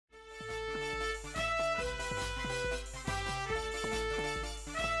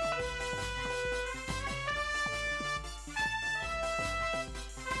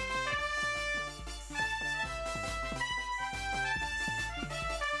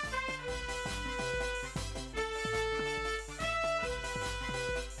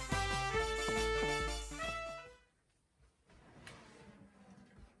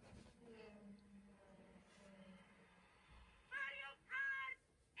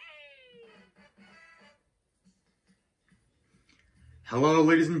Hello,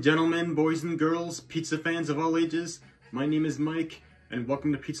 ladies and gentlemen, boys and girls, pizza fans of all ages. My name is Mike, and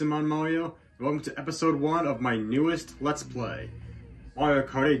welcome to Pizza Mon Mario. Welcome to episode 1 of my newest Let's Play, Mario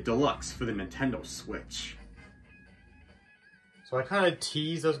Kart 8 Deluxe for the Nintendo Switch. So I kind of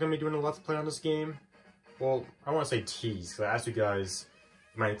teased I was going to be doing a Let's Play on this game. Well, I want to say tease, because I asked you guys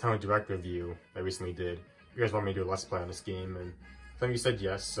in my Nintendo Direct review I recently did, you guys want me to do a Let's Play on this game, and some of you said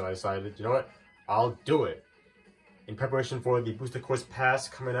yes, so I decided, you know what, I'll do it. In preparation for the Booster Course Pass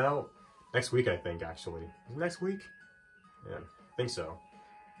coming out next week, I think, actually. Is it next week? Yeah, I think so.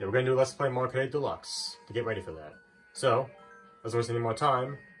 Yeah, we're going to do Let's Play Mario Kart 8 Deluxe to get ready for that. So, let's not waste any more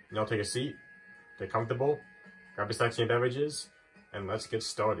time. Y'all take a seat, get comfortable, grab your snacks and beverages, and let's get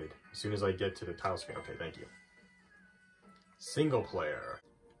started as soon as I get to the title screen. Okay, thank you. Single player.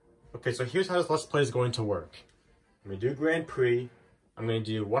 Okay, so here's how this Let's Play is going to work. I'm going to do Grand Prix, I'm going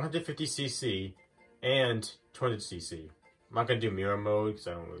to do 150cc, and 200cc. I'm not going to do mirror mode because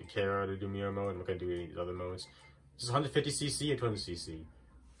I don't really care how to do mirror mode. I'm not going to do any of these other modes. Just 150cc and 200cc. I'm going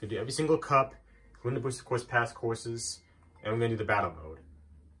to do every single cup, including the Booster Course Pass courses, and I'm going to do the battle mode.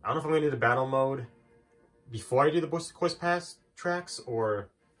 I don't know if I'm going to do the battle mode before I do the Booster Course Pass tracks or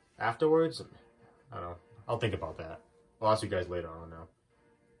afterwards. I don't know. I'll think about that. I'll ask you guys later, I don't know.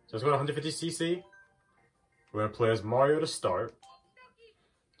 So let's go to 150cc. We're going to play as Mario to start.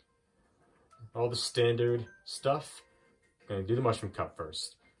 All the standard stuff. I'm going to do the Mushroom Cup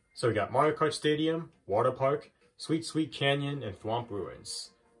first. So we got Mario Kart Stadium, Water Park, Sweet Sweet Canyon, and Thwomp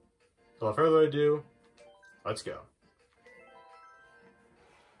Ruins. So without further ado, let's go.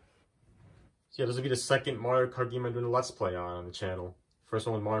 So yeah, this will be the second Mario Kart game I'm doing a Let's Play on the channel. First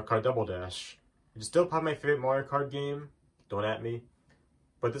one was Mario Kart Double Dash, which is still probably my favorite Mario Kart game. Don't at me.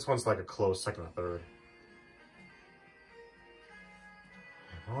 But this one's like a close second or third.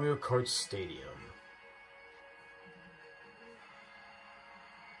 Mario Kart Stadium.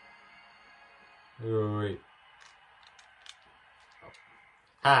 Wait. Oh.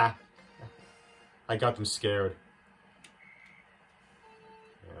 Ha! I got them scared.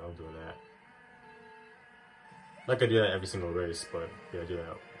 Yeah, I'll do that. I'm not gonna do that every single race, but yeah, do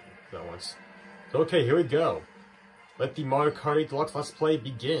that once. So, okay, here we go. Let the Mario Kart 8 Deluxe Let's Play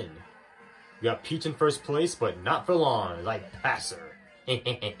begin. We got Peach in first place, but not for long as I pass her.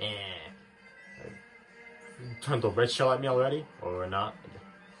 Turned the red shell at me already, or not?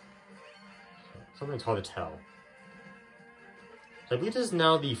 Something's hard to tell. So I believe this is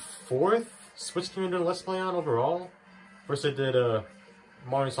now the 4th Switch game I'm doing a Let's Play on overall. First I did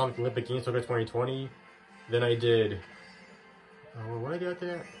Mario and Sonic Olympic Games Tokyo 2020. Then I did... what did I do after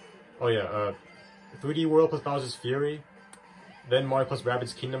that? Oh yeah, 3D World plus Bowser's Fury. Then Mario plus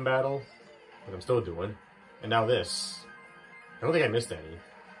Rabbids Kingdom Battle, which I'm still doing. And now this. I don't think I missed any.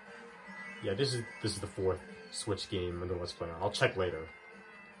 Yeah, this is the 4th Switch game I'm doing Let's Play on. I'll check later.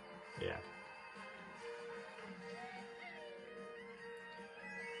 Yeah.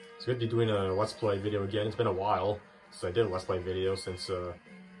 It's good to be doing a Let's Play video again. It's been a while since I did a Let's Play video since, I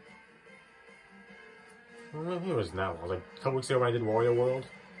think it wasn't that long. It was like a couple weeks ago when I did Wario World.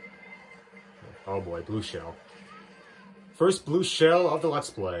 Oh boy, blue shell. First blue shell of the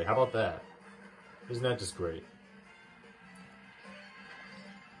Let's Play. How about that? Isn't that just great?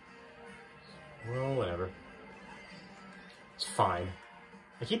 Well, whatever. It's fine.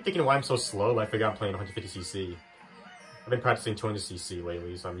 I keep thinking why I'm so slow, but I forgot I'm playing 150cc. I've been practicing 200cc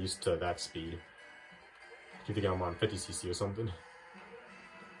lately, so I'm used to that speed. I keep thinking I'm on 50cc or something.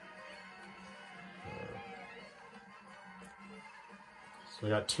 So we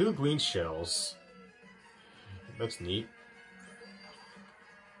got 2 green shells. That's neat.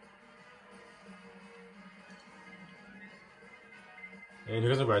 And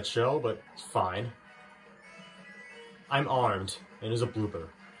here's a red shell, but it's fine. I'm armed, and there's a blooper.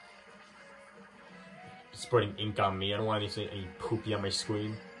 It's spreading ink on me. I don't want any poopy on my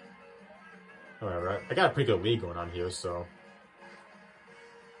screen. Alright, I got a pretty good lead going on here, so...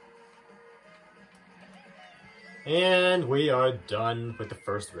 And we are done with the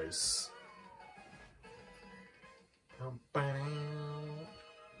first race.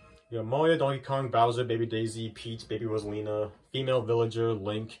 You got Mario, Donkey Kong, Bowser, Baby Daisy, Peach, Baby Rosalina, Female Villager,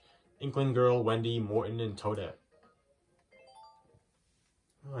 Link, Inkling Girl, Wendy, Morton, and Toadette.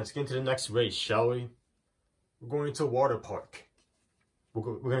 Let's get into the next race, shall we? We're going to Water Park. We're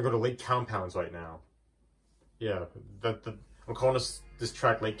going to go to Lake Compounds right now. Yeah, I'm calling this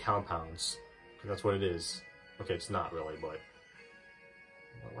track Lake Compounds. That's what it is. Okay, it's not really, but...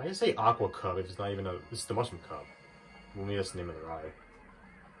 Why do you say Aqua Cup if it's not even this is the Mushroom Cup? Well, maybe that's the name of the ride.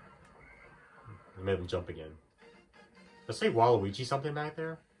 I made him jump again. Let's say Waluigi something back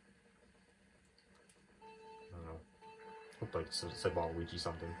there. I don't know. Looked like it said Waluigi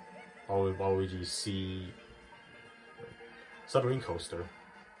something. Waluigi C... Submarine Coaster.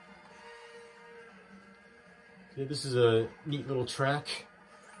 Yeah, this is a neat little track.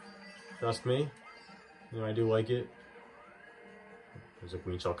 Trust me. You know, I do like it. There's a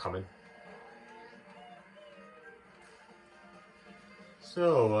green shell coming.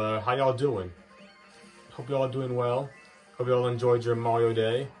 So, how y'all doing? Hope y'all doing well. Hope y'all enjoyed your Mario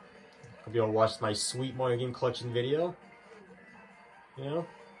Day. Hope y'all watched my sweet Mario game collection video. You know?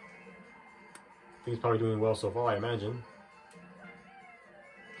 I think it's probably doing well so far, I imagine.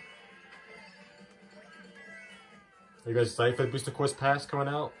 Are you guys excited for the Booster Course Pass coming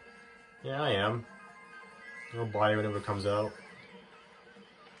out? Yeah, I am. I'll buy it whenever it comes out.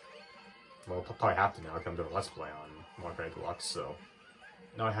 Well, I'll probably have to now. I'm doing a Let's Play on Mario Kart Deluxe, so...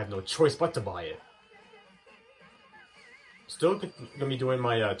 Now I have no choice but to buy it. Still gonna be doing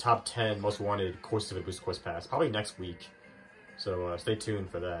my top 10 most wanted courses for the Booster Course Pass, probably next week. So stay tuned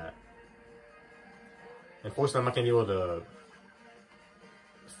for that. Unfortunately, I'm not gonna be able to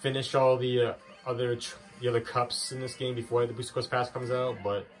finish all the other cups in this game before the Booster Course Pass comes out,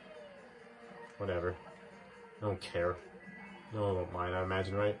 but whatever. I don't care. No one won't mind, I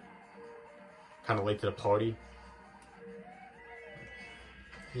imagine, right? Kind of late to the party.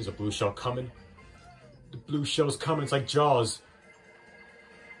 There's a blue shell coming. The blue shell's coming. It's like Jaws.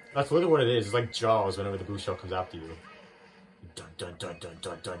 That's literally what it is. It's like Jaws whenever the blue shell comes after you. Dun dun dun dun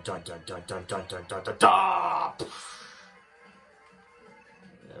dun dun dun dun dun dun dun dun dun dun dun.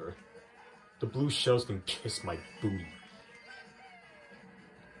 Whatever. The blue shells can kiss my booty.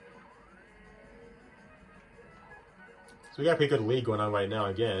 So we got a pretty good lead going on right now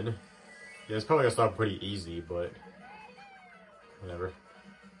again. Yeah, it's probably gonna start pretty easy, but whatever.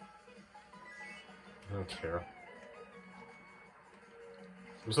 I don't care.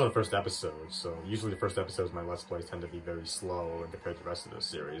 We're still on the first episode, so usually the first episodes of my Let's Plays tend to be very slow compared to the rest of the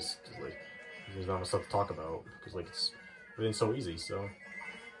series. Because, like, there's not much stuff to talk about. Because, like, everything's so easy, so...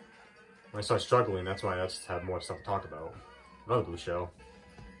 When I start struggling, that's why I just have more stuff to talk about. Another blue shell.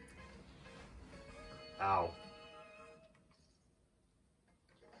 Ow.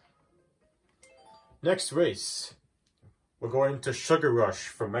 Next race. We're going to Sugar Rush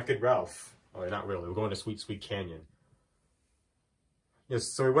from Wreck-It Ralph. Oh, not really. We're going to Sweet Sweet Canyon. Yes,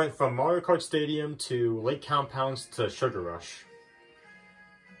 so we went from Mario Kart Stadium to Lake Compounds to Sugar Rush.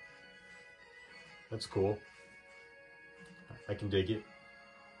 That's cool. I can dig it.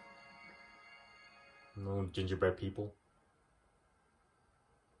 No gingerbread people.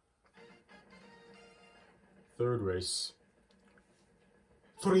 Third race.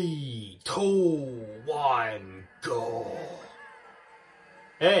 3, 2, 1, go!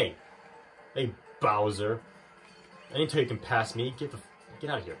 Hey! Hey, Bowser. Anytime you can pass me, get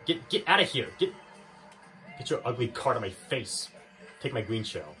out of here. Get out of here. Get your ugly cart on my face. Take my green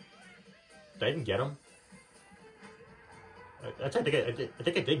shell. Did I even get him? I think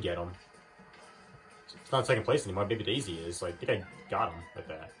I did get him. It's not second place anymore. Baby Daisy is. Like, I think I got him like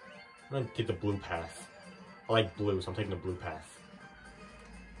that. I'm gonna take the blue path. I like blue, so I'm taking the blue path.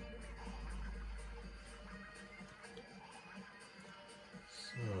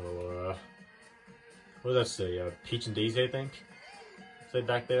 So, what does that say? Peach and Daisy, I think? Say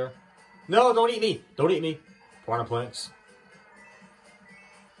back there. No, don't eat me! Don't eat me! Piranha plants.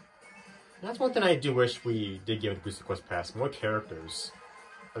 That's one thing I do wish we did give the Booster Quest Pass. More characters.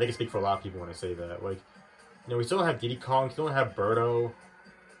 I think I speak for a lot of people when I say that. Like, you know, we still don't have Diddy Kong, we still don't have Birdo.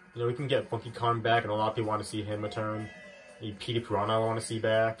 You know, we can get Funky Kong back, and a lot of people want to see him return. Petey Piranha I want to see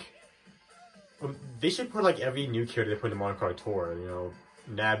back. They should put, like, every new character they put in the Mario Kart Tour, you know.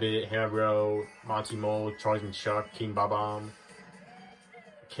 Nabbit, Hero, Monty Mole, Charles and Chuck, King Bob-omb,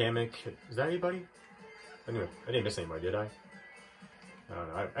 Kamek. Is that anybody? Anyway, I didn't miss anybody, did I? I don't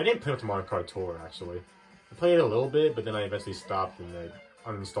know. I didn't play with the Mario Kart Tour, actually. I played it a little bit, but then I eventually stopped and I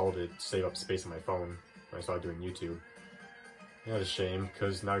uninstalled it to save up space on my phone when I started doing YouTube. Yeah, that's a shame,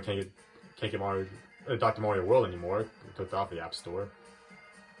 because now I can't get Mario, Dr. Mario World anymore. I took it off the App Store.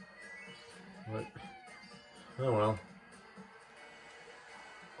 But, oh well.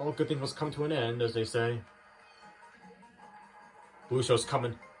 All good things must come to an end, as they say. Blue shell's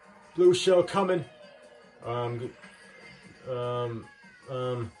coming. Blue shell coming. Ow.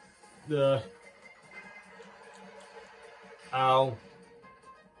 Oh,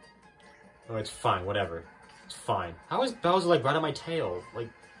 it's fine, whatever. It's fine. How is Bowser, like, right on my tail? Like,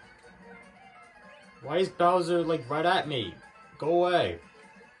 why is Bowser, like, right at me? Go away.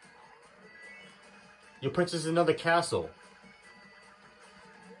 Your princess is in another castle.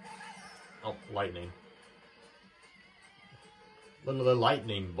 Oh, lightning. Another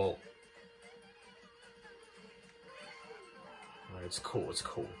lightning bolt. It's cool, it's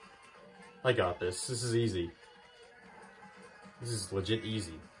cool. I got this. This is easy. This is legit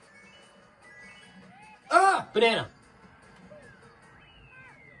easy. Ah! Banana!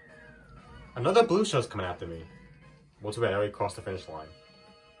 Another blue shell's coming after me. Well, too bad, I already crossed the finish line.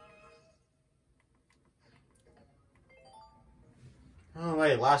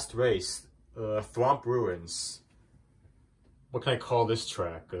 Alright, last race. Thwomp Ruins. What can I call this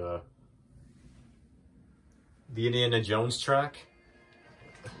track? The Indiana Jones track?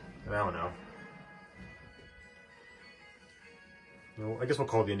 I don't know. No, I guess we'll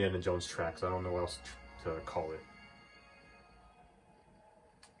call it the Indiana Jones track, because I don't know what else to call it.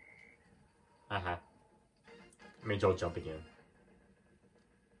 I made Joe jump again.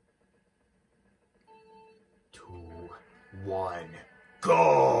 2, 1,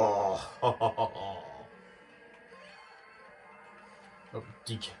 go! Oh,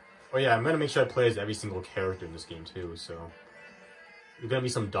 DK. Oh yeah, I'm gonna make sure I play as every single character in this game too, so... There's gonna be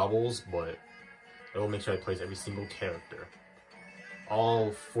some doubles, but I will make sure I play as every single character.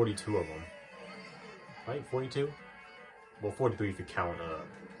 All 42 of them. Right? 42? Well, 43 if you count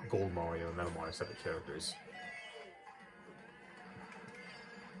Gold Mario and Metal Mario separate characters.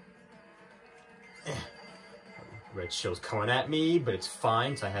 Red shell's coming at me, but it's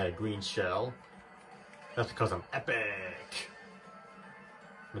fine because I had a green shell. That's because I'm epic.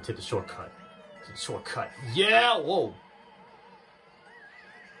 I'm gonna take the shortcut. Shortcut. Yeah! Whoa!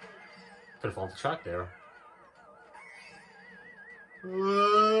 Could have fallen off the track there.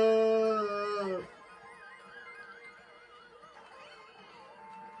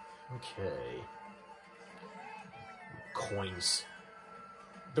 Okay. Coins.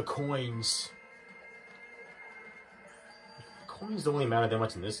 The coins. Coins don't really matter that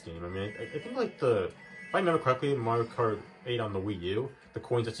much in this game. I mean, I think like if I remember correctly, Mario Kart 8 on the Wii U, the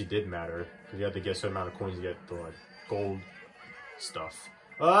coins actually did matter. Because you had to get a certain amount of coins to get the like, gold stuff.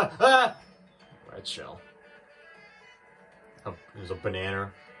 Red shell. Oh, there's a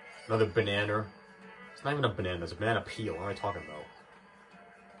banana. Another banana. It's not even a banana, it's a banana peel. What am I talking about?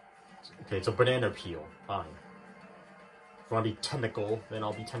 Okay, it's a banana peel. Fine. If I want to be tentacle, then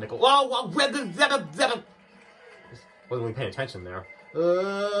I'll be tentacle. Oh, wasn't really paying attention there.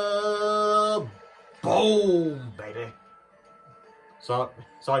 Boom, baby. Sorry,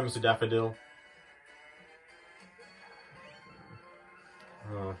 Mr. Daffodil.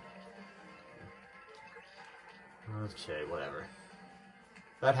 Okay, whatever.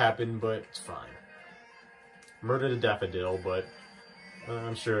 That happened, but it's fine. Murdered a daffodil, but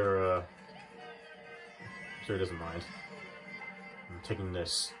I'm sure he doesn't mind. I'm taking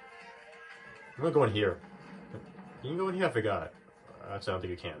this. I'm gonna go in here. You can go in here, I forgot. Actually, I don't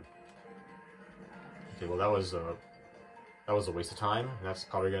think you can. Okay, well that was a waste of time. And that's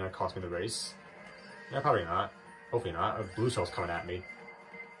probably gonna cost me the race. Yeah, probably not. Hopefully not. A blue shell's coming at me.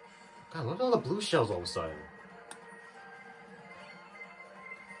 God, look at all the blue shells all of a sudden.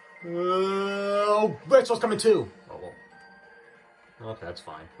 Oh, red shell's coming too! Oh, well. Okay, that's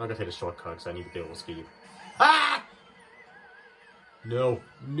fine. I'm not gonna take a shortcut because I need to be able to speed. Ah! No,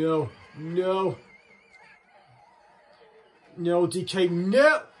 no, no. No, DK,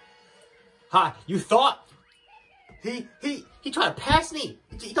 no! Ha, you thought? He tried to pass me!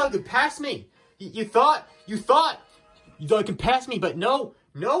 He thought he could pass me! You thought you can pass me, but no!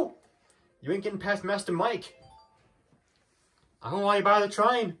 No! You ain't getting past Master Mike. I don't know why you bother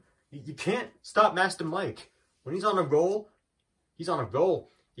trying. You can't stop Master Mike. When he's on a roll, he's on a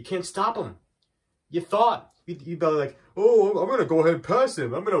roll. You can't stop him. You thought. You'd be like, oh, I'm gonna go ahead and pass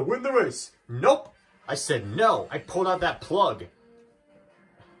him. I'm gonna win the race. Nope. I said no. I pulled out that plug.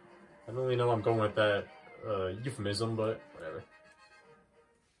 I don't really know where I'm going with that euphemism, but whatever.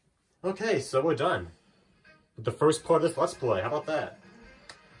 Okay, so we're done with the first part of this Let's Play. How about that?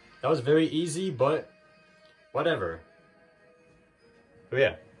 That was very easy, but whatever. So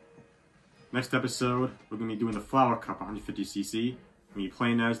yeah. Next episode, we're going to be doing the Flower Cup 150cc. We're going to be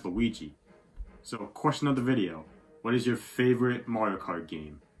playing as Luigi. So, question of the video. What is your favorite Mario Kart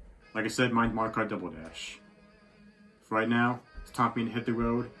game? Like I said, mine's Mario Kart Double Dash. For right now, it's time for me to hit the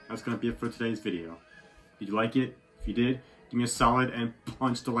road. That's going to be it for today's video. Did you like it? If you did, give me a solid and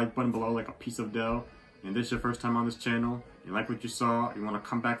punch the like button below like a piece of dough. And if this is your first time on this channel, you like what you saw, you want to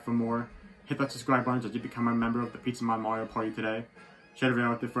come back for more, hit that subscribe button so you become a member of the Pizza Man Mario Party today. Share the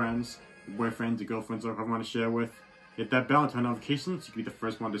video with your friends, your boyfriends, your girlfriends, or whoever you want to share with. Hit that bell and turn notifications so you can be the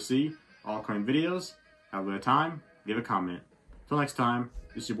first one to see all current videos. Have a good time, leave a comment. Till next time,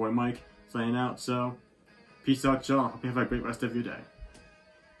 this is your boy Mike, signing out, so peace out y'all. Hope you have a great rest of your day.